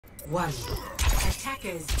1.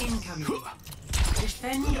 Attackers incoming.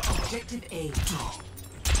 Defend objective A.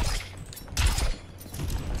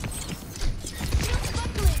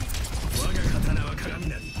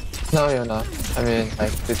 No, you're not. I mean,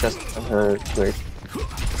 like, you just heard great.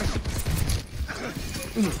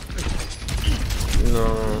 No,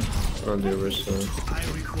 not the Orisa.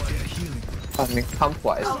 I mean,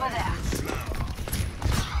 comp-wise.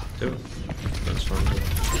 Dude, that's fine.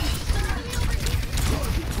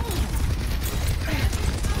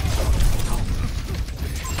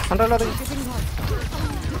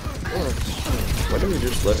 Why didn't we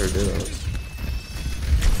just let her do that?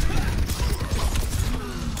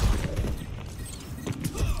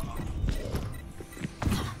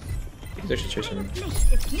 They're just chasing me.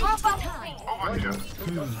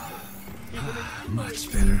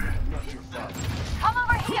 Much better. Come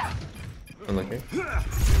over here. Unlucky.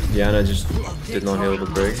 Diana just did not heal the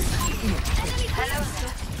break.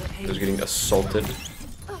 Just getting assaulted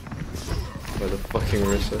by the fucking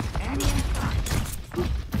Orisa.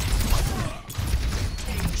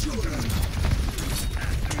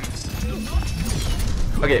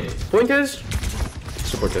 Okay, point is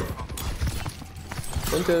supportive.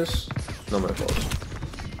 Point is not my fault.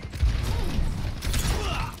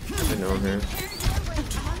 I know I'm here.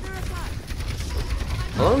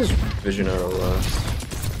 How long does Vision Arrow last?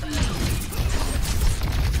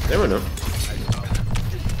 Never know.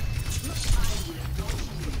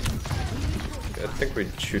 I think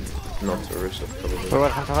we'd shoot not to Orisa probably.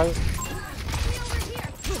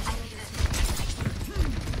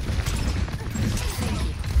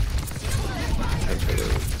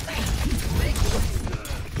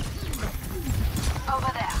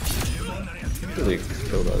 Over there. Really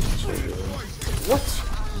killed that soldier. What?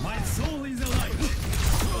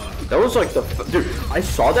 That was like the dude. I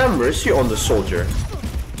saw that Mercy on the soldier.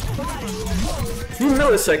 2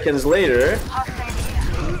 milliseconds later.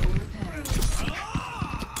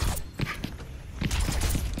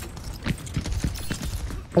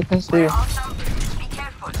 I can see you.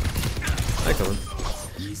 I come.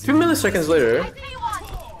 2 milliseconds later.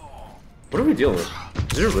 What are we dealing with?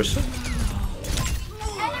 Is it Orisa?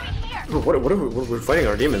 What are we're fighting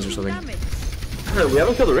our demons or something? We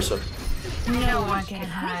haven't killed Orisa. No one can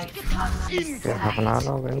hide from us. Yeah, half an hour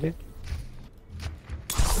already.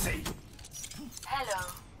 Hello.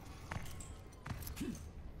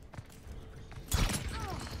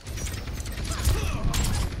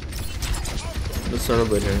 Let's start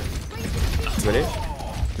over here. Ready?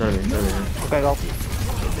 No. Okay, go.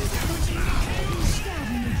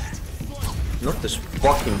 Not this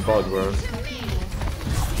fucking bug, bro.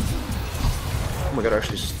 Oh my god, I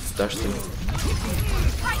actually stashed him.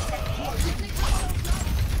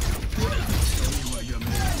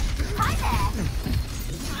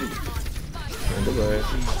 And goodbye.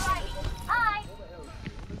 Hi.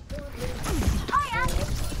 Hiya.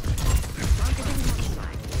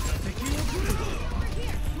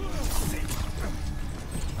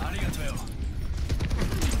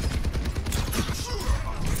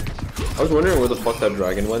 I was wondering where the fuck that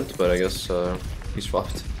dragon went, but I guess he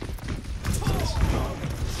swapped.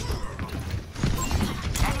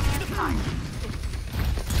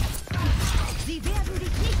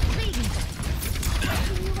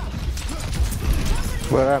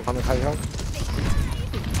 Where am I coming from?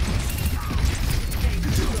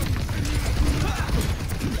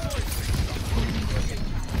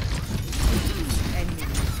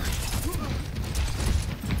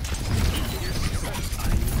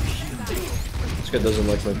 This guy doesn't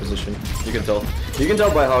like my position. You can tell. You can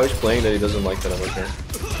tell by how he's playing that he doesn't like that I'm up here.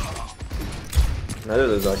 Neither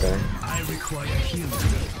does that guy. I require healing.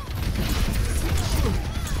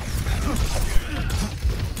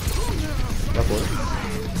 That boy.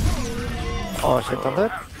 Oh shit, on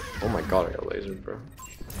that? Oh my god, I got lasered, bro.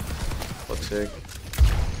 Fuck's sake.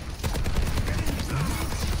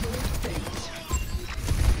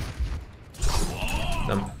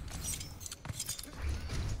 Damn.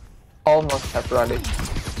 Almost have rally.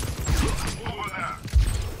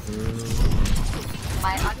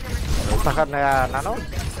 Tahan ya nano?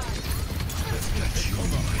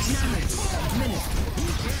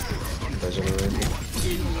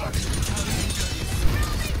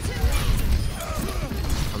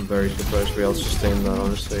 I'm very surprised we all sustained that,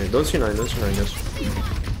 honestly. Don't see 9, guys.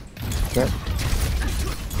 Okay.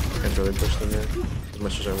 Can't really push them yet, as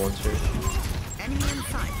much as I want to. Enemy in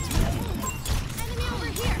sight. Enemy over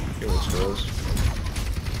here. He wants girls.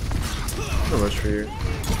 Not much for you.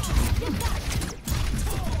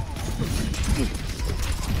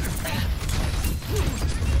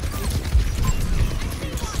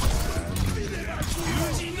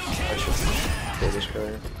 I should kill this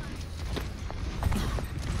guy.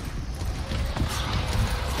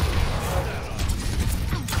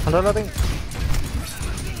 Nothing.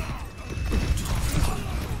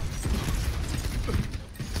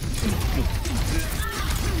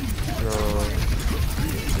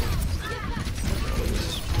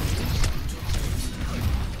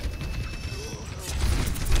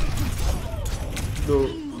 No.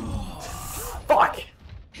 Fuck!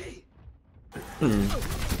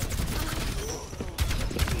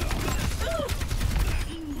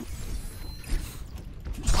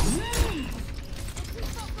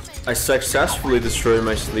 I successfully destroyed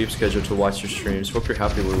my sleep schedule to watch your streams. Hope you're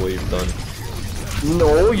happy with what you've done.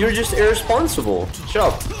 No, you're just irresponsible.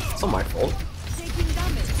 Shut up. It's not my fault.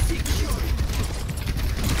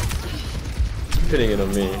 Hitting it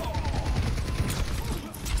on me.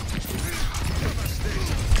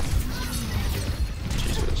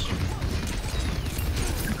 Jesus.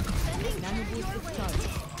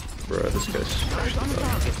 Bro, this guy's...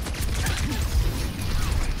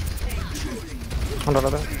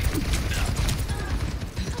 Another.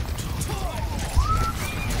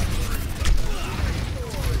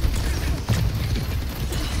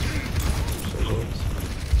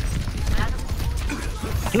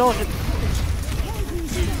 No.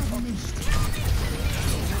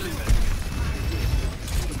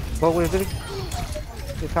 What was it?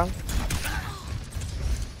 You come?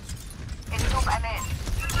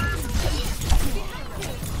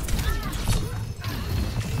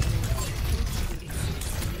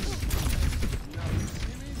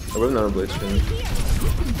 I would have not a blade stream.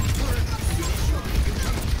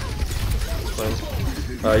 It's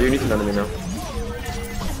fine. You need to nano me now.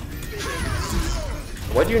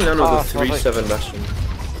 Why do you nano the 3-7 Bastion?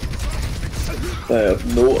 I have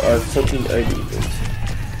no fucking idea.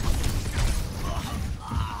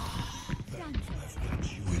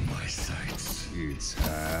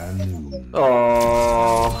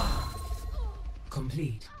 Oh.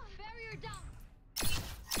 Complete.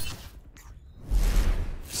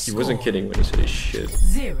 He wasn't kidding when he said his shit.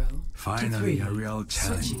 0 Finally, to 3. a real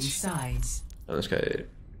Switching challenge. sides. Oh, this guy.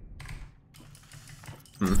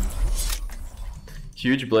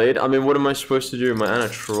 Huge blade? I mean, what am I supposed to do? My Ana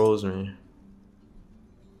trolls me.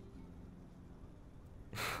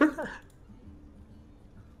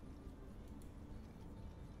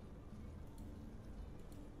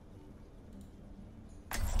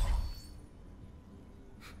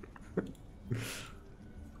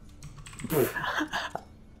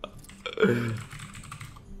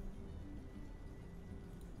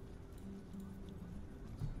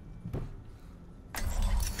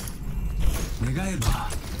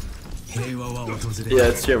 Yeah,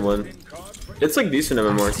 it's Gen 1. It's like decent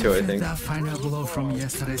MMR too, I think. That final blow from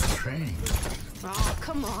yesterday's training. Oh,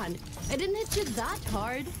 come on. I didn't hit you that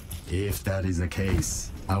hard. If that is the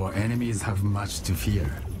case, our enemies have much to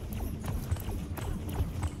fear.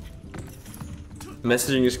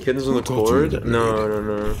 Messaging his kids on the cord?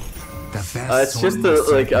 No. The best It's just the,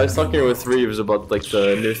 like, I was talking with Reeves about, like,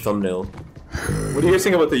 the new thumbnail. What do you guys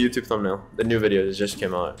think about the YouTube thumbnail? The new video that just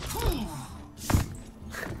came out.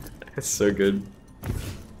 It's so good.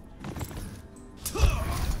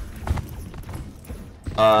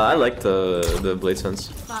 I like the blade sense.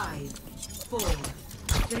 5, 4,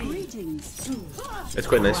 3, 2. It's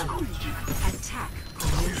quite nice. Attack.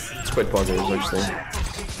 It's quite positive, actually.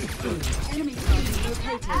 Enemy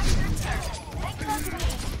located.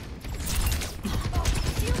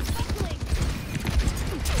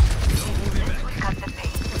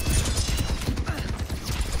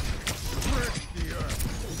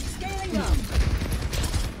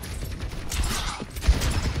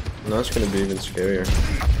 Now it's gonna be even scarier.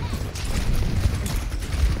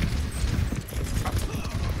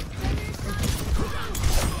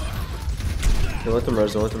 Don't let them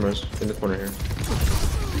res, don't let them res. In the corner here.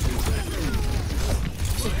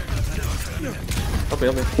 Help me,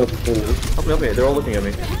 help me. Help me, help me. They're all looking at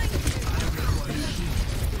me.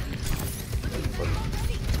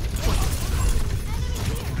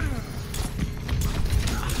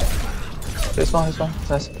 This one,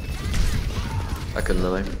 nice. I couldn't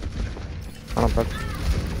really. I don't know.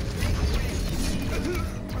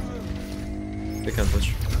 They can't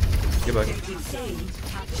touch. Get back.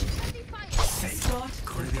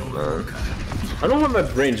 Man. I don't know why my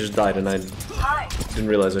brain just died and I didn't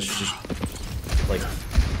realize I should just, like,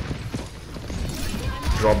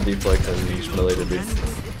 drop deflect and use melee to beat.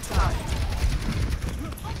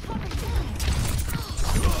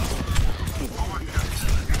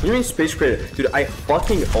 You mean Space Creator? Dude, I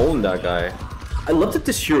fucking own that guy. I love that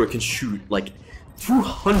this hero can shoot, like,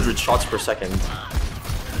 200 shots per second.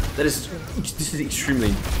 This is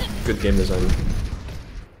extremely good game design.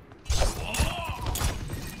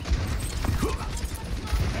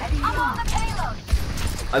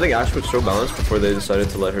 I think Ashe was so balanced before they decided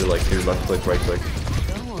to let her like do left click, right click.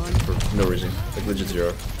 For no reason. Like legit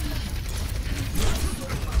zero.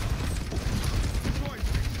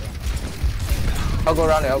 I'll go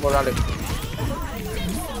around it, I'll go around it.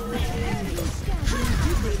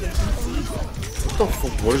 What the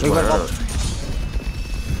fuck? What is my Ana?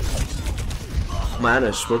 My Ana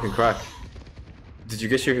is smoking crack. Did you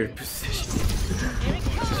get your position?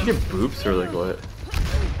 Did you get booped or like what?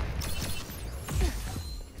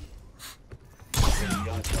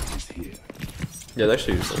 Yeah, they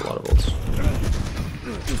actually used a lot of ults.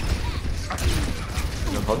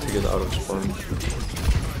 I'm about to get out of spawn.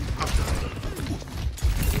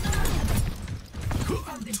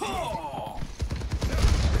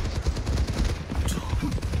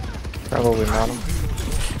 Probably not.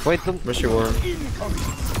 Wait, Miss your one.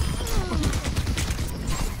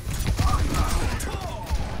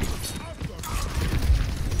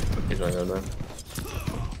 He's not gonna die.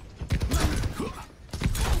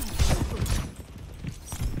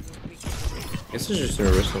 This is just an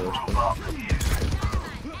original one.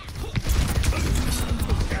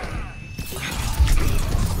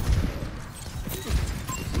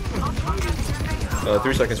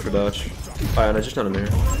 3 seconds for dodge. Alright, I just not a mirror.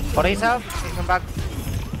 What is up? Come back.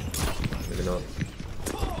 Maybe not.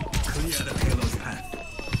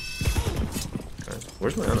 Okay.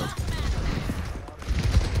 Where's my Ana?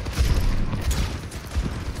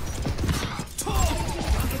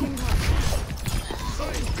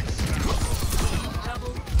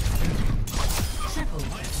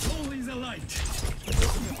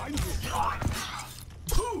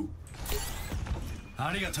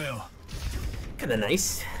 Kinda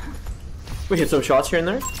nice. We hit some shots here and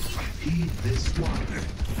there.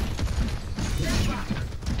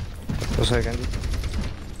 A second.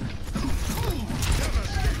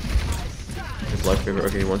 His life favor.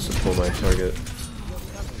 Okay, he wants to pull my target.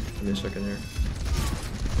 Give me a second here.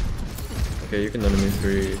 Okay, you can enemy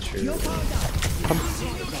 3, 2.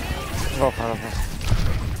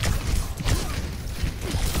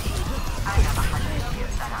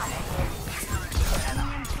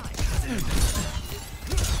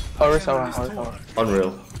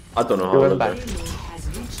 Unreal. I don't know how I went there.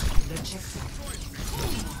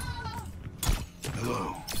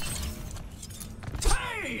 Hello.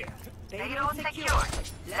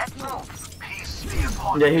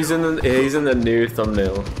 Yeah, he's in the new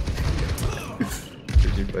thumbnail.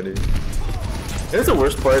 Pretty funny. Here's the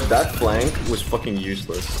worst part. That flank was fucking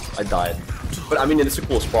useless. I died. But I mean, it's a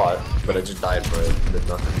cool spot. But I just died for it. And did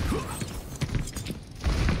nothing.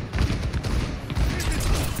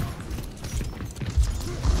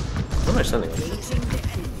 What am I sending on?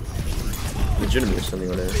 Legitimately sending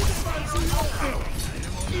on air.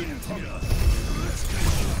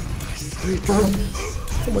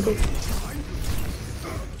 Oh my god.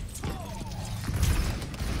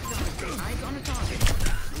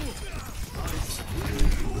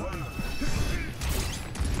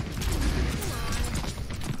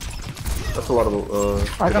 That's a lot of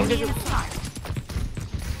I can get you.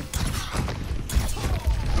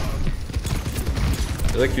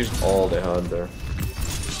 They like used all they had there.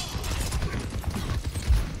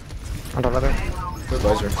 Another. Good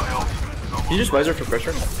visor. Can you just visor for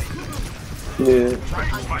pressure? Yeah.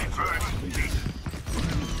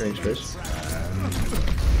 Training space.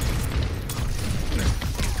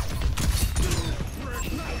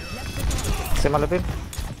 Same level.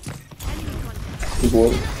 Good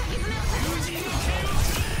one.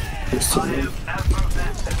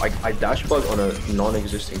 I dash bug on a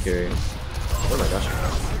non-existing carry. What am I dashing?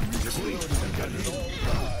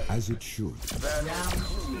 As it should.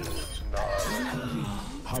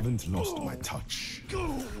 Haven't lost my touch.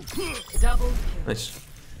 Nice.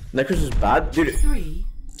 Necros is bad? Dude, 3.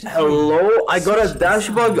 hello? I got a dash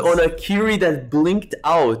bug on a Kiri that blinked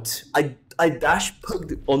out. I dash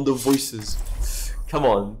bugged on the voices. Come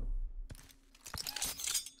on.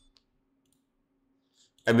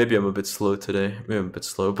 And maybe I'm a bit slow today. Maybe I'm a bit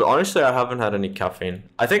slow. But honestly, I haven't had any caffeine.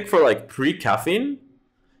 I think for like pre-caffeine,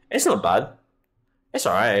 it's not bad. It's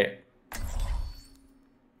alright.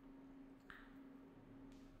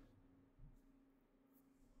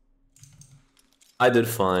 I did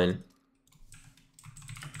fine.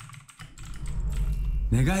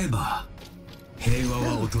 願えば平和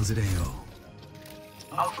は訪れよう。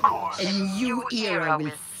 A new era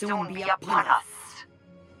will soon be upon us.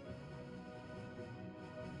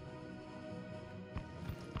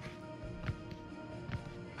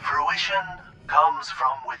 Fruition comes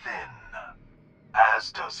from within,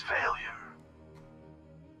 as does failure.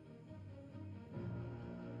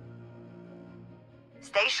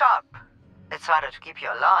 Stay sharp. It's harder to keep you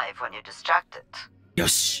alive when you're distracted.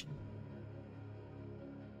 Yosh.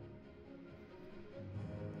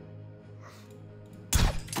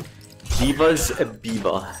 Diva's a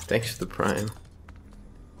Biba. Thanks to the Prime.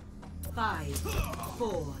 5,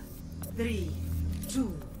 4, 3,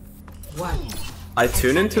 2, 1. I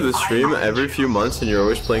tune into the stream every few months and you're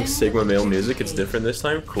always playing Sigma male music. It's different this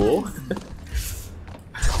time. Cool.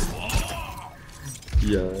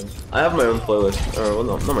 Yeah. I have my own playlist. Well,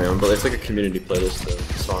 no, not my own, but it's like a community playlist of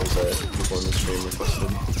songs that people on the stream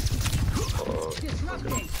requested.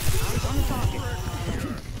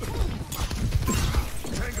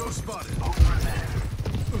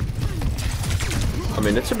 I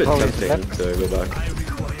mean, it's a bit tempting to go back.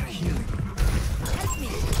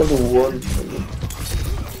 One.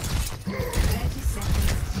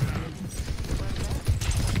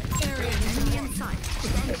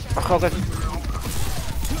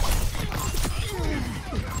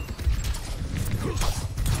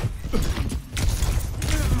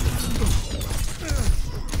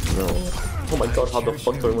 No. Oh my god, how the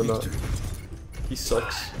fuck do I win that? He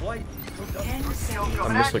sucks. I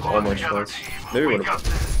missed like all my shots. Maybe one of them.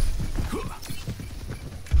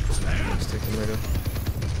 Let's take him right up.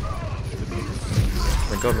 Oh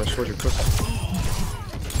my god, my swords are cooked.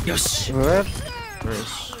 Yes! Nice.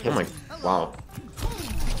 Oh my, wow.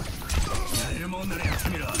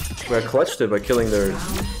 I clutched it by killing their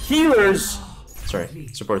healers! Sorry,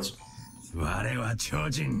 supports. I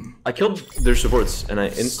killed their supports and I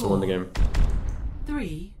insta-won the game.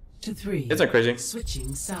 3 to 3. Isn't that crazy?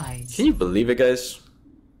 Switching sides. Can you believe it, guys?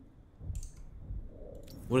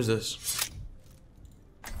 What is this?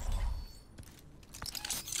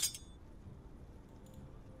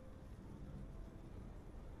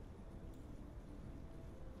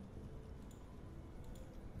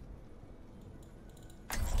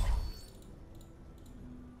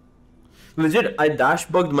 Legit, I dash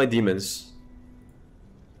bugged my demons.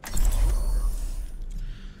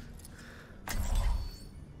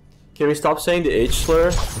 Can we stop saying the H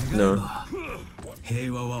slur? No.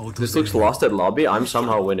 This looks lost at lobby. I'm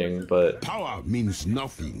somehow winning, but Power means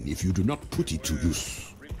nothing if you do not put it to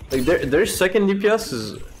use. like their second DPS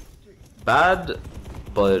is bad,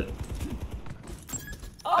 but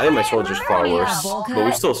I think my soldier's far worse. But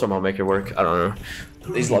we still somehow make it work. I don't know.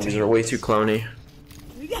 These lobbies are way too clowny.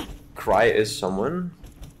 Cry is someone.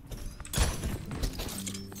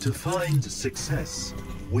 To find success,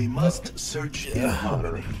 we must search in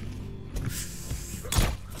harmony.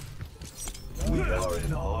 We are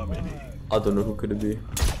in harmony. I don't know who could it be.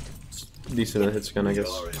 It's decent at hit scan, I guess.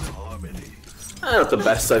 We are in harmony. Not the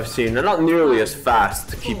best I've seen. They're not nearly as fast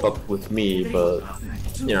to keep up with me, but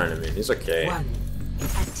you know what I mean. He's okay.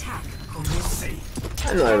 Attack commencing.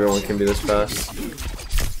 I know everyone can be this fast.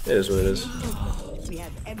 It is what it is.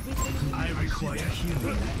 I require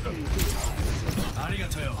healing.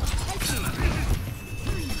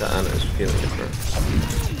 The Anna is feeling it, bro.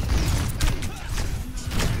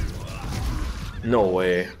 No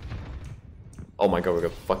way. Oh my god, we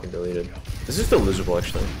got fucking deleted. This is still losable,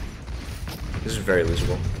 actually. This is very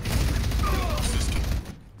losable.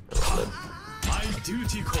 My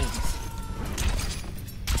duty calls.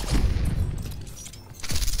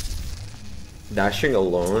 Dashing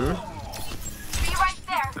alone? Be right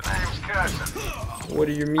there. The name's Curtin. What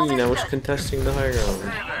do you mean? I was contesting the high ground.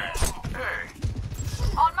 Hey.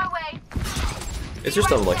 On my way. It's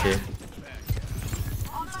just unlucky.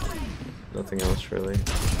 On my way. Nothing else, really.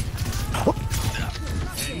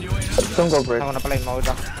 Don't go break.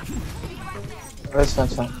 That's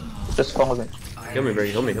fine. Just follow me. Kill me,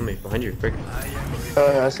 break. Kill me, behind you, break.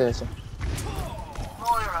 Oh, yeah, I see.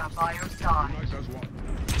 Moira by your side.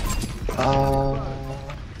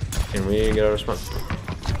 Can we get a response?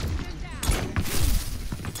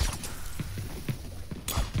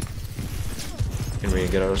 Can we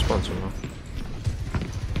get a response or not?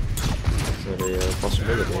 Is that a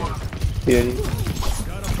possibility? Yeah.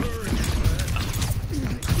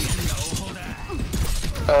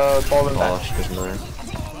 Falling back. Oh, she doesn't know.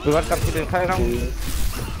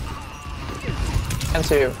 Can't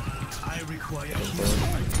see you. I require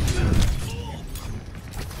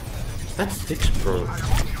That sticks, bro.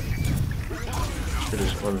 It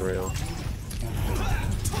is unreal.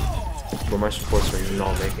 But my supports are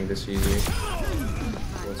not making this easy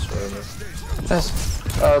whatsoever. Yes.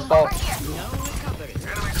 Ball.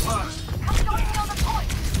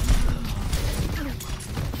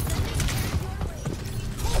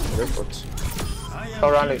 Their foots.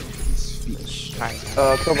 Around it. Nice.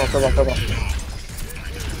 Kill ball.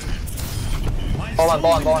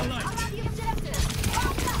 Ball on.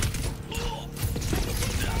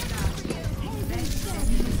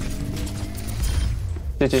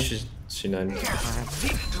 GG.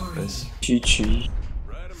 C9. Nice. GG.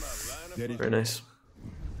 Very nice.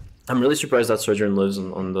 I'm really surprised that Sojourn lives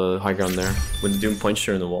on the high ground there when the Doom punched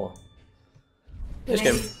her in the wall. This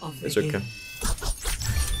game. It's okay.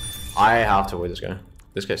 I have to avoid this guy.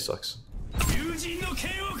 This guy sucks.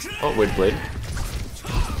 Oh, wait, Blade.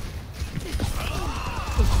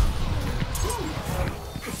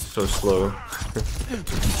 So slow.